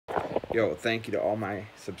Yo, thank you to all my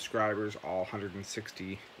subscribers, all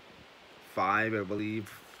 165, I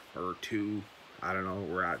believe, or 2. I don't know what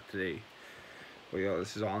we're at today. But yo,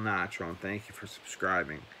 this is all natural, and thank you for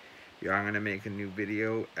subscribing. Yo, I'm gonna make a new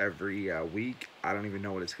video every week. I don't even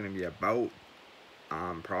know what it's gonna be about.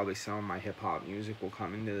 Probably some of my hip hop music will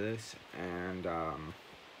come into this, and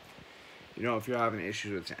if you're having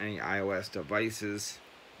issues with any iOS devices,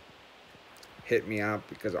 hit me up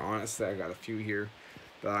because honestly, I got a few here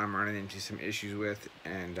that I'm running into some issues with.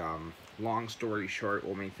 And long story short,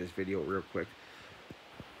 we'll make this video real quick.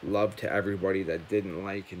 Love to everybody that didn't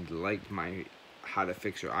like and liked my how to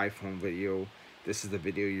fix your iPhone video. This is the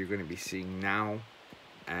video you're going to be seeing now.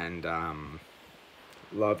 And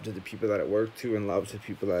love to the people that it worked to, and love to the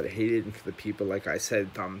people that hated, and for the people, like I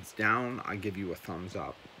said, thumbs down, I give you a thumbs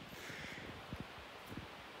up.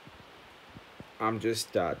 I'm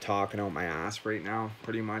just talking out my ass right now,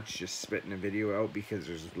 pretty much just spitting a video out because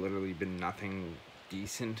there's literally been nothing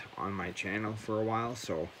decent on my channel for a while,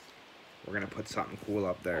 so we're gonna put something cool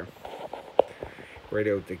up there right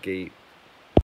out the gate.